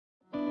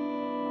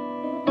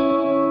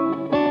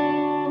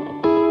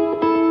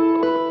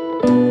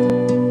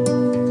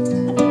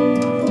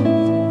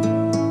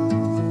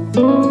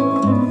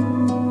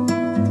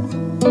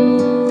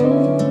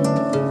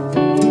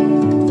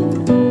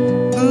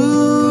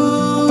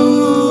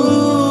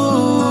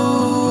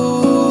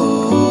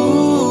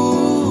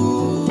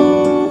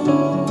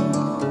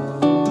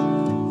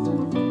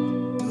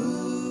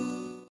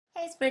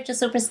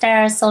spiritual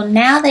superstars. So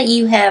now that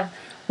you have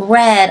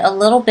read a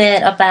little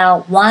bit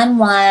about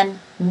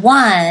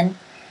 111,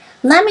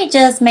 let me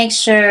just make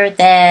sure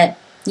that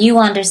you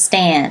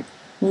understand.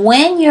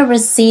 When you're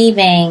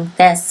receiving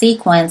that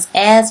sequence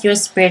as your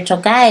spiritual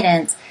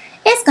guidance,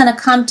 it's going to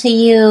come to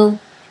you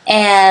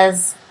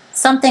as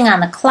something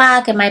on the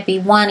clock. It might be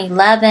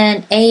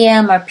 1:11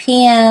 a.m. or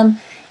p.m.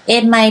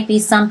 It might be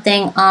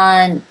something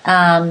on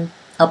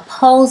a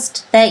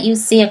post that you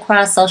see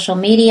across social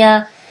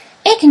media.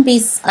 It can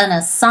be in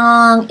a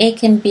song. It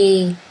can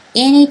be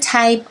any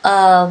type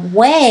of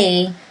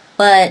way,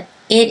 but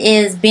it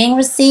is being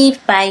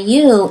received by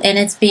you and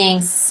it's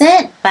being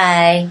sent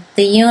by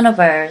the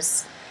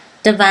universe,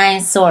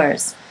 divine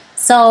source.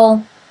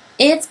 So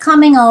it's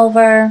coming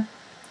over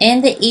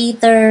in the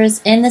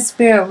ethers, in the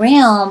spirit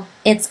realm.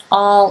 It's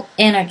all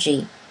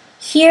energy.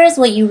 Here's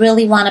what you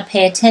really want to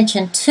pay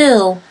attention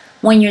to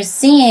when you're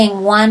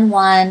seeing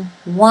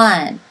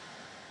 111.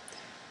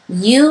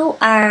 You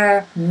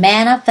are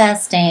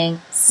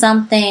manifesting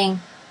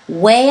something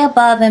way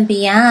above and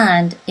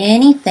beyond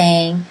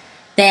anything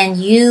that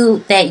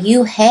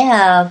you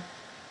have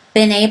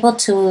been able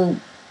to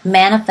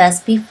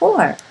manifest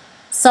before.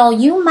 So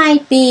you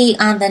might be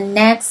on the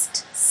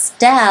next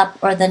step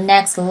or the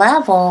next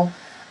level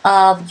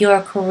of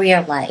your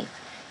career life.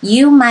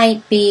 You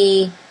might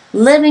be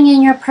living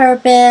in your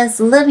purpose,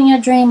 living your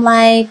dream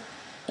life,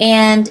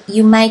 and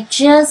you might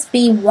just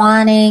be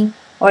wanting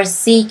or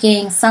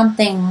seeking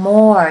something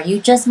more. You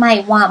just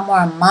might want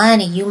more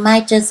money. You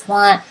might just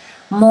want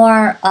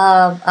more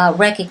of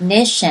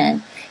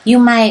recognition. You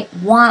might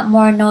want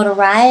more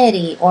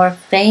notoriety or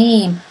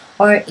fame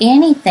or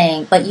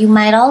anything, but you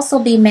might also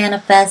be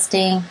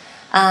manifesting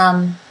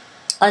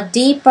a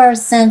deeper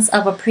sense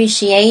of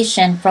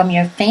appreciation from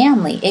your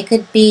family. It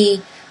could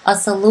be a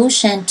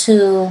solution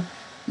to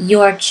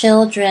your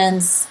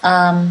children's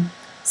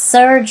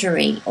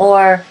surgery,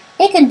 or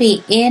it can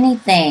be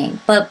anything.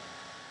 But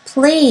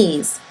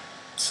please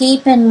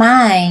keep in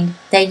mind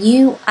that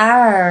you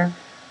are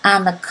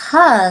on the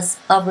cusp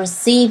of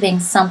receiving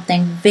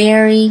something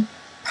very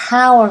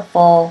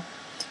powerful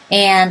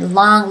and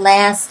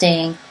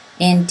long-lasting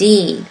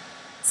indeed.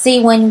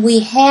 See, when we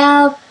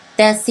have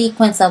that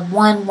sequence of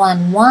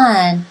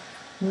 111,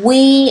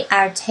 we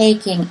are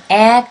taking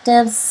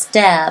active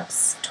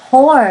steps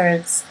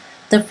towards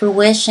the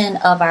fruition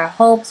of our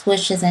hopes,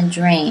 wishes, and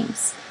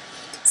dreams.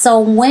 So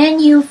when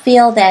you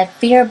feel that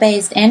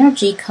fear-based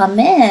energy come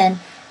in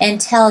and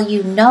tell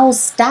you, no,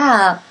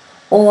 stop,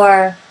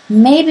 or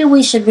maybe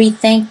we should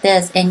rethink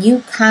this, and you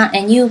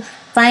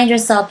find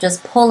yourself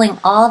just pulling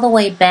all the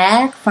way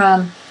back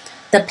from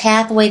the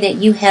pathway that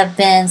you have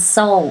been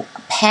so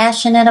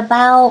passionate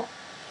about,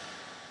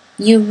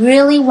 you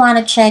really want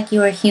to check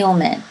your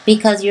human,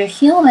 because your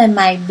human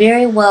might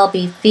very well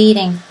be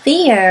feeding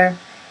fear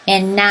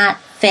and not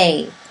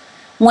faith.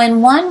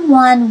 When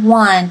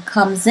 111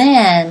 comes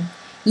in,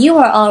 you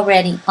are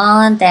already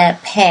on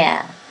that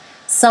path.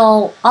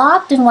 So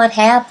often what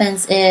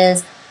happens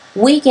is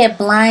we get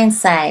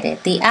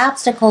blindsided. The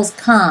obstacles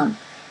come,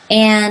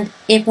 and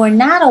if we're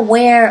not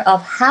aware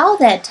of how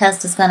that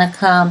test is going to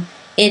come,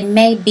 it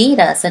may beat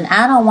us, and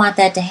I don't want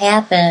that to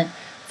happen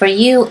for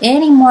you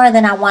any more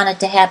than I want it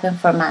to happen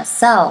for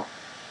myself.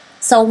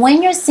 So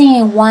when you're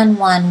seeing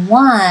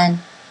 111,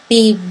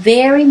 be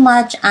very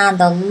much on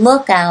the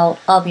lookout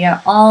of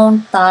your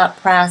own thought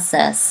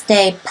process.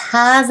 Stay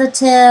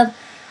positive,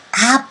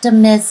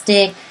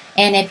 optimistic,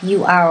 and if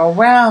you are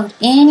around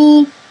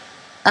any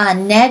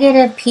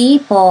negative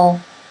people,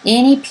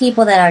 any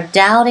people that are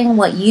doubting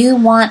what you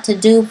want to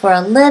do for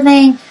a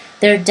living,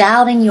 they're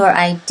doubting your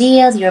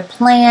ideas, your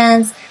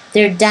plans,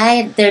 they're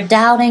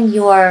doubting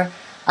your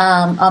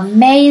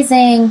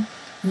amazing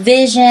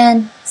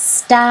vision,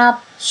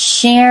 stop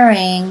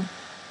sharing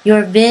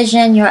your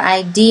vision, your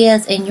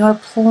ideas, and your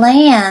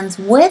plans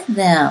with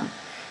them.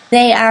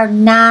 They are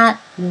not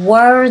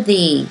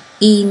worthy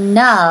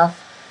enough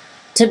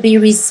to be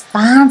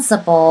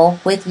responsible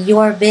with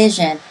your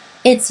vision.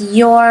 It's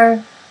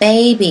your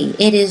baby.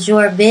 It is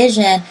your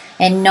vision,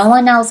 and no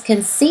one else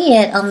can see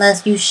it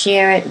unless you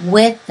share it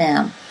with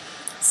them.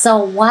 So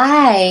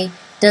why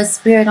does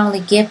Spirit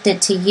only gift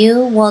it to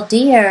you? Well,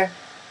 dear,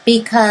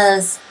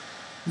 because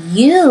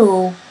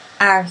you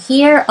are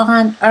here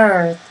on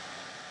earth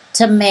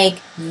to make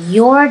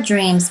your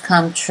dreams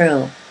come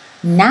true,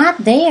 not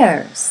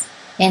theirs.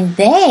 And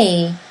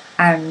they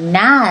are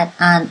not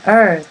on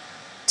earth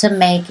to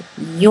make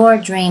your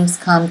dreams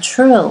come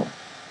true.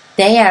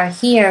 They are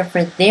here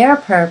for their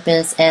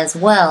purpose as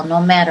well. No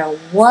matter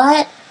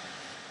what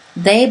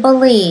they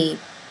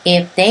believe,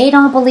 if they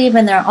don't believe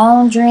in their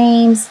own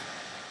dreams,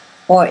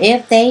 or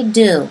if they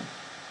do,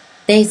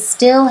 they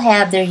still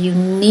have their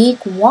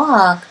unique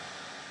walk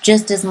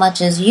just as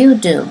much as you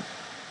do.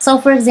 So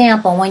for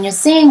example, when you're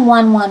seeing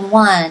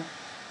 111,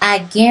 I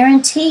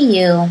guarantee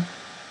you,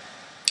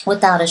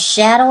 without a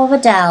shadow of a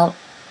doubt,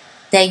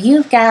 that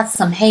you've got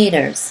some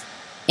haters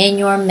in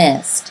your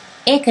midst.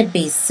 It could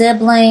be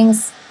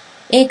siblings,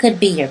 it could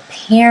be your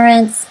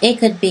parents, it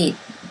could be,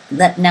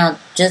 now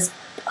just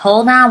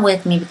hold on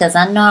with me because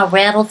I know I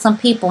rattled some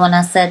people when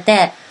I said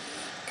that.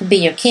 It could be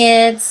your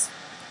kids.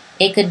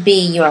 It could be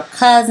your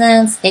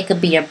cousins. It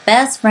could be your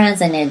best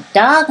friends. And it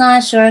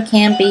doggone sure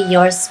can be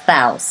your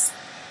spouse.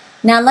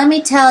 Now let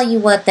me tell you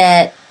what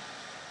that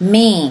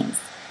means.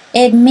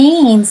 It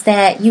means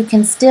that you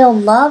can still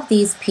love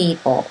these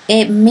people.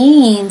 It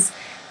means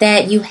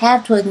that you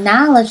have to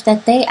acknowledge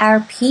that they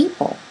are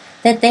people,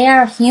 that they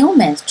are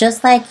humans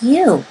just like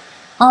you.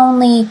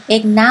 Only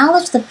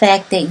acknowledge the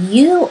fact that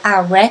you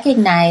are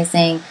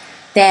recognizing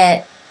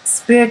that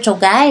spiritual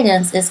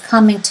guidance is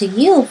coming to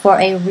you for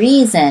a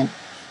reason.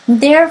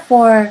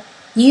 Therefore,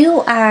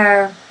 you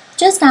are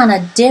just on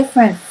a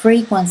different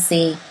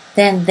frequency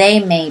than they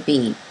may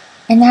be.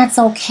 And that's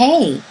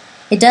okay.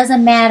 It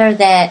doesn't matter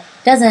that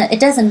it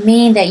doesn't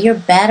mean that you're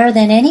better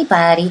than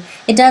anybody.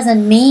 It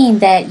doesn't mean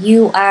that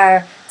you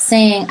are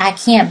saying I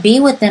can't be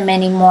with them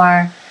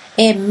anymore.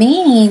 It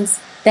means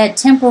that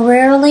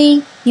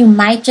temporarily you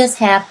might just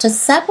have to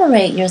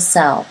separate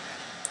yourself.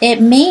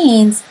 It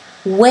means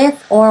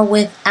with or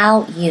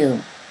without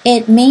you.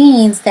 It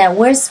means that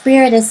where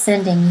Spirit is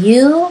sending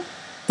you,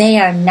 they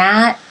are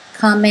not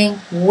coming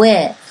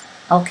with,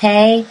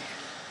 okay?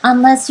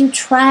 Unless you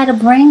try to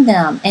bring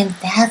them, and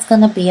that's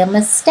going to be a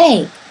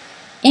mistake.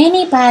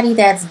 Anybody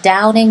that's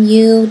doubting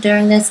you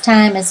during this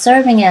time is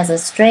serving as a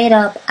straight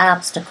up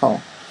obstacle.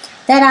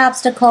 That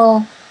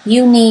obstacle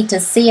you need to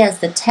see as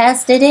the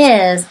test it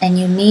is, and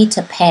you need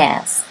to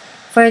pass.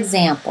 For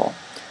example,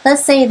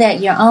 let's say that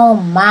your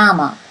own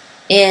mama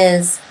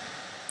is,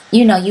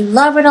 you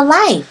love her to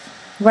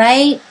life,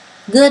 right?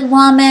 Good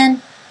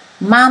woman.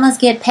 Mamas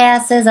get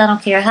passes. I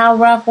don't care how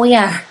rough we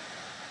are.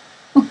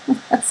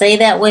 I say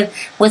that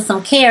with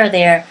some care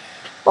there.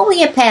 But we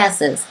get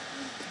passes.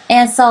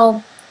 And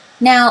so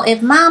now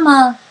if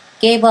mama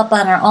gave up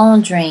on her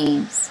own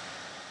dreams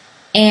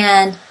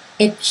and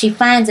if she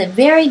finds it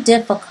very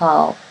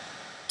difficult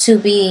to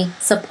be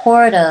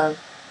supportive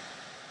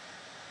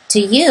to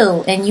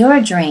you and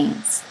your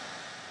dreams,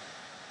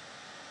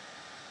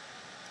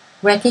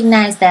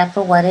 recognize that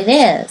for what it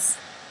is.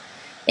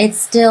 It's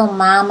still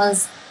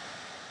mama's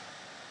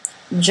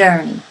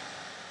journey.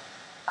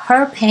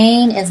 Her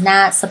pain is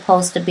not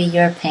supposed to be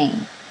your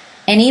pain.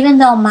 And even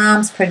though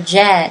moms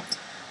project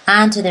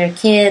onto their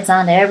kids,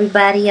 onto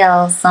everybody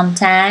else,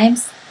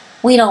 sometimes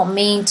we don't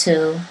mean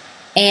to.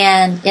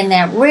 And in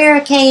that rare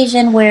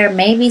occasion where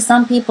maybe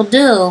some people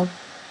do,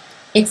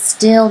 it's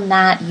still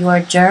not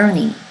your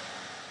journey.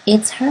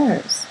 It's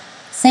hers.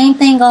 Same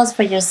thing goes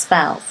for your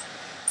spouse.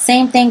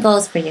 Same thing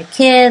goes for your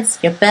kids,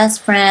 your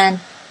best friend,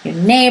 your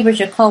neighbors,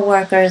 your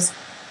co-workers.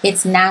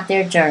 It's not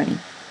their journey.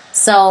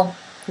 So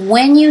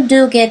when you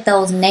do get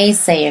those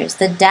naysayers,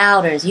 the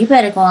doubters, you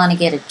better go on and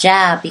get a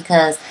job,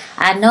 because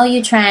I know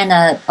you're trying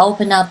to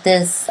open up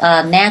this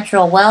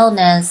natural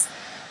wellness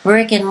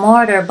brick and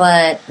mortar,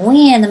 but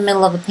we in the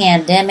middle of a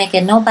pandemic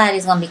and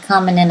nobody's going to be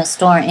coming in a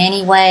store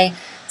anyway.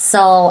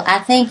 So I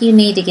think you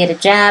need to get a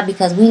job,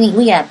 because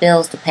we got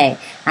bills to pay.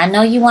 I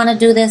know you want to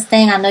do this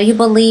thing. I know you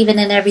believe in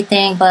it and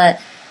everything,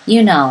 but we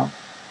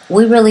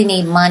really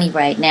need money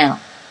right now.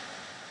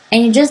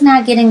 And you're just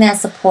not getting that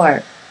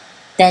support.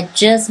 That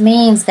just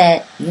means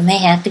that you may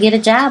have to get a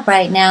job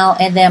right now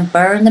and then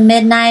burn the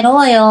midnight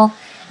oil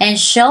and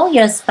show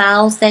your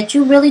spouse that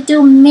you really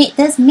do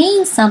this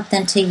means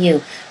something to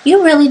you.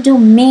 You really do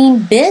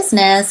mean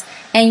business,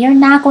 and you're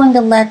not going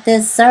to let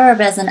this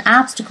serve as an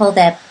obstacle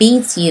that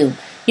beats you.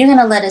 You're going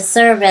to let it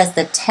serve as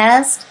the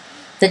test,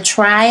 the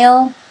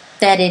trial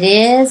that it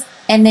is,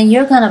 and then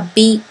you're going to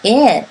beat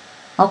it.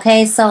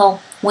 Okay, so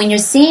when you're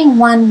seeing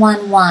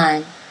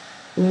 111,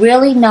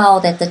 really know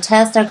that the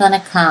tests are going to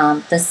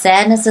come, the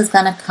sadness is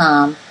going to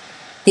come,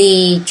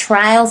 the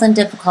trials and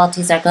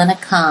difficulties are going to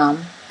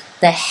come,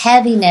 the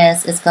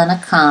heaviness is going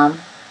to come,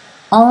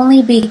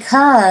 only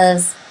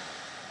because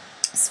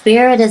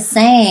Spirit is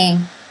saying,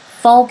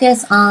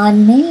 focus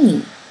on me.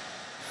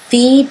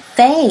 Feed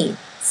faith.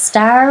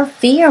 Starve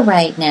fear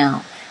right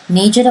now.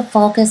 Need you to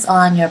focus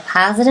on your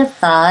positive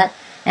thought,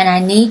 and I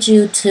need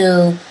you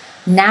to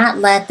not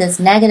let this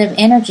negative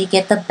energy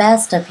get the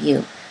best of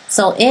you.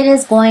 So it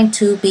is going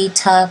to be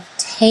tough.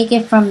 Take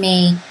it from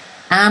me.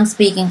 I'm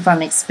speaking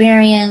from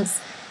experience,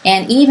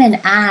 and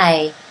even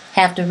I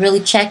have to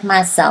really check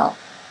myself.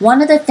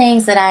 One of the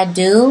things that I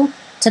do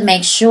to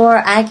make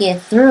sure I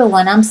get through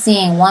when I'm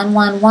seeing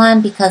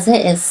 111, because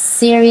it is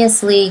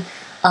seriously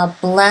a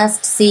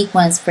blessed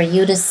sequence for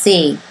you to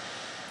see,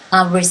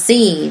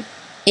 receive,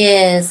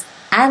 is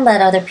I let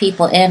other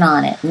people in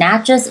on it.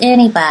 Not just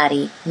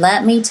anybody.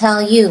 Let me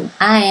tell you,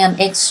 I am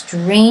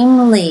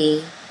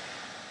extremely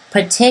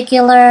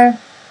particular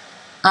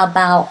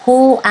about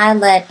who I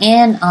let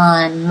in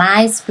on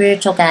my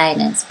spiritual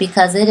guidance,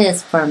 because it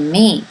is for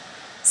me.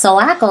 So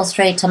I go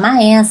straight to my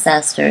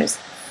ancestors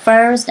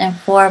first and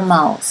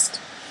foremost.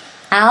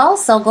 I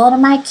also go to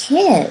my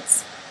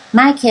kids.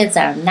 My kids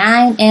are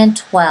 9 and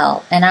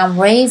 12, and I'm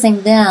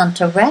raising them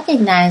to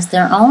recognize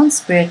their own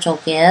spiritual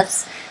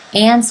gifts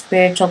and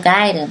spiritual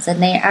guidance,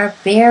 and they are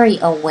very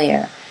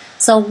aware.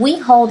 So we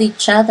hold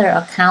each other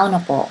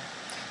accountable.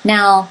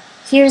 Now,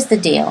 here's the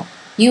deal.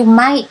 You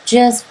might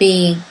just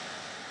be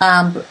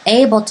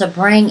able to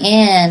bring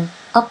in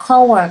a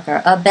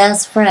coworker, a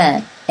best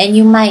friend, and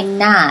you might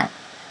not.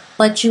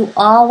 But you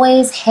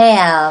always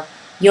have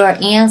your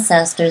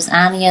ancestors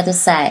on the other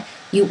side.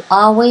 You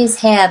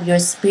always have your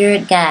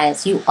spirit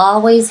guides. You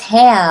always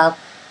have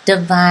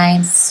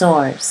divine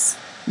source.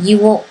 You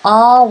will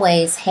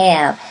always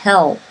have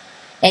help.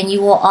 And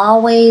you will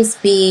always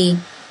be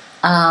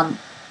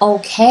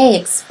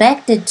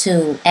expected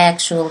to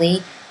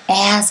actually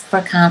ask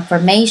for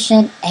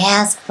confirmation,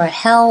 ask for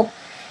help,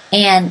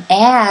 and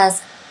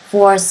ask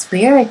for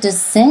Spirit to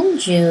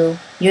send you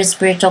your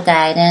spiritual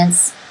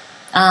guidance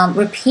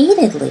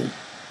repeatedly.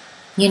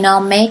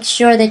 Make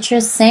sure that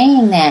you're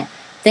saying that.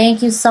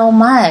 Thank you so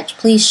much.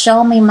 Please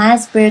show me my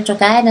spiritual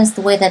guidance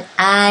the way that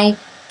I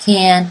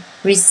can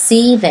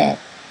receive it.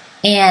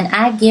 And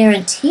I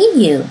guarantee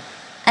you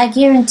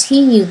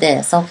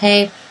this,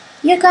 okay?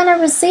 You're going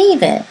to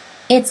receive it.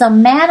 It's a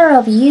matter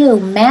of you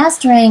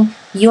mastering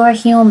your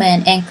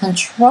human and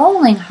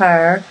controlling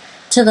her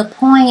to the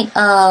point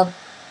of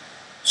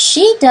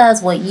she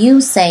does what you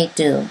say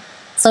do.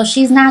 So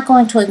she's not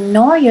going to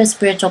ignore your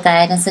spiritual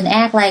guidance and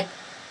act like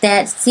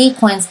that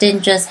sequence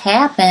didn't just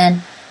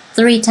happen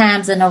 3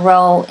 times in a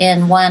row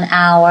in 1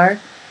 hour,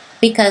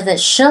 because it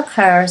shook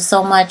her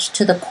so much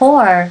to the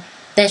core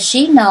that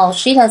she knows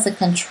she doesn't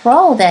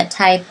control that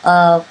type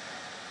of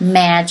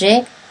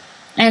magic.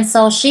 And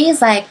so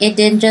she's like, it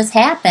didn't just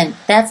happen.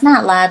 That's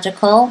not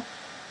logical.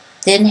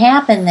 Didn't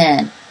happen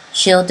then.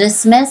 She'll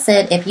dismiss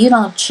it if you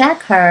don't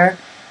check her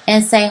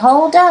and say,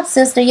 hold up,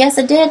 sister. Yes,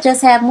 it did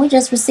just happen. We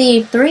just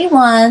received 3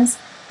 ones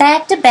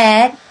back to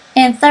back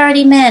in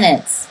 30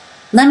 minutes.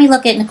 Let me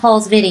look at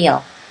Nicole's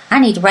video. I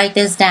need to write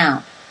this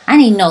down. I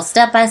need to know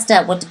step by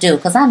step what to do,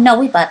 because I know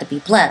we about to be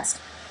blessed.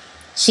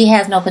 She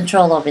has no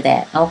control over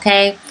that,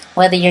 okay?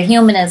 Whether your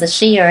human is a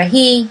she or a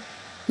he,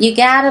 you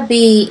gotta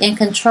be in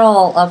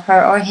control of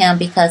her or him,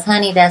 because,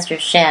 honey, that's your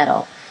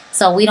shadow.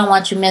 So we don't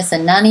want you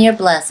missing none of your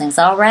blessings,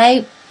 all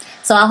right?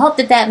 So I hope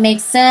that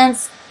makes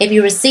sense. If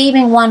you're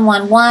receiving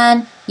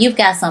 111, you've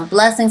got some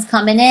blessings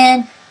coming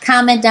in.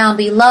 Comment down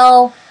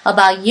below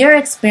about your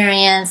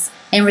experience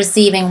in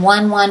receiving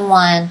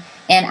 111,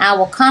 and I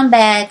will come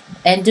back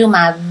and do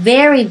my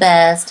very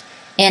best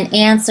and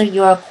answer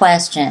your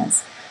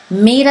questions.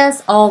 Meet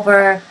us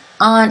over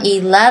on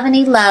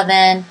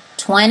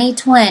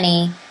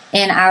 11/11/2020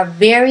 in our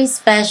very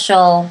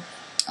special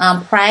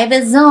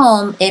private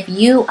Zoom. If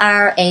you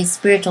are a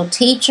spiritual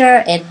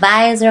teacher,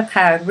 advisor,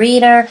 card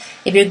reader,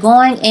 if you're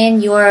going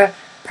in your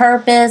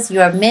purpose,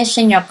 your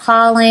mission, your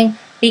calling,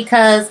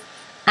 because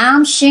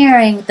I'm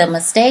sharing the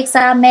mistakes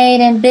I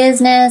made in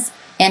business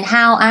and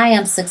how I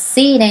am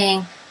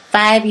succeeding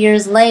 5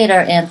 years later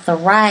and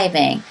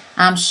thriving.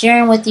 I'm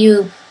sharing with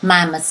you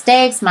my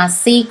mistakes, my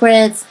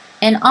secrets,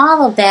 and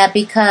all of that,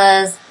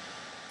 because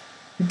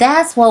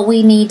that's what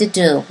we need to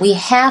do. We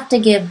have to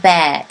give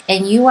back.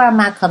 And you are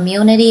my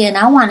community, and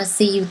I want to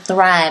see you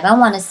thrive. I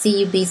want to see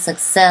you be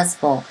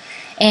successful.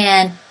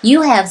 And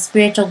you have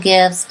spiritual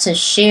gifts to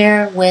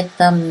share with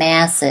the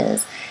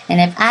masses. And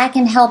if I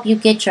can help you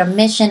get your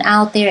mission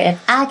out there, if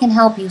I can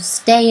help you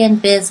stay in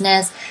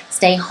business,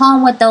 stay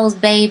home with those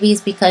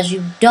babies because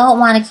you don't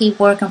want to keep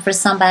working for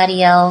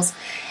somebody else,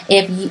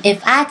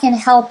 if I can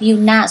help you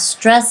not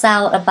stress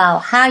out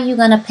about how you're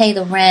going to pay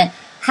the rent,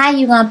 how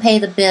you're going to pay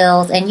the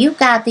bills, and you've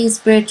got these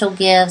spiritual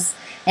gifts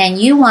and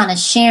you want to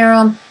share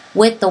them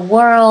with the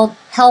world,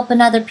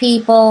 helping other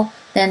people,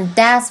 then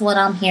that's what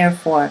I'm here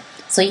for.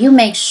 So you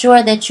make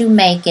sure that you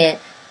make it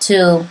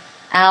to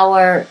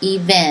our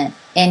event.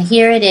 And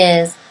here it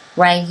is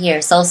right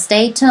here. So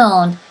stay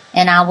tuned,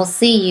 and I will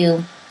see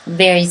you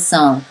very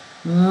soon.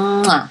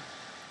 Mwah.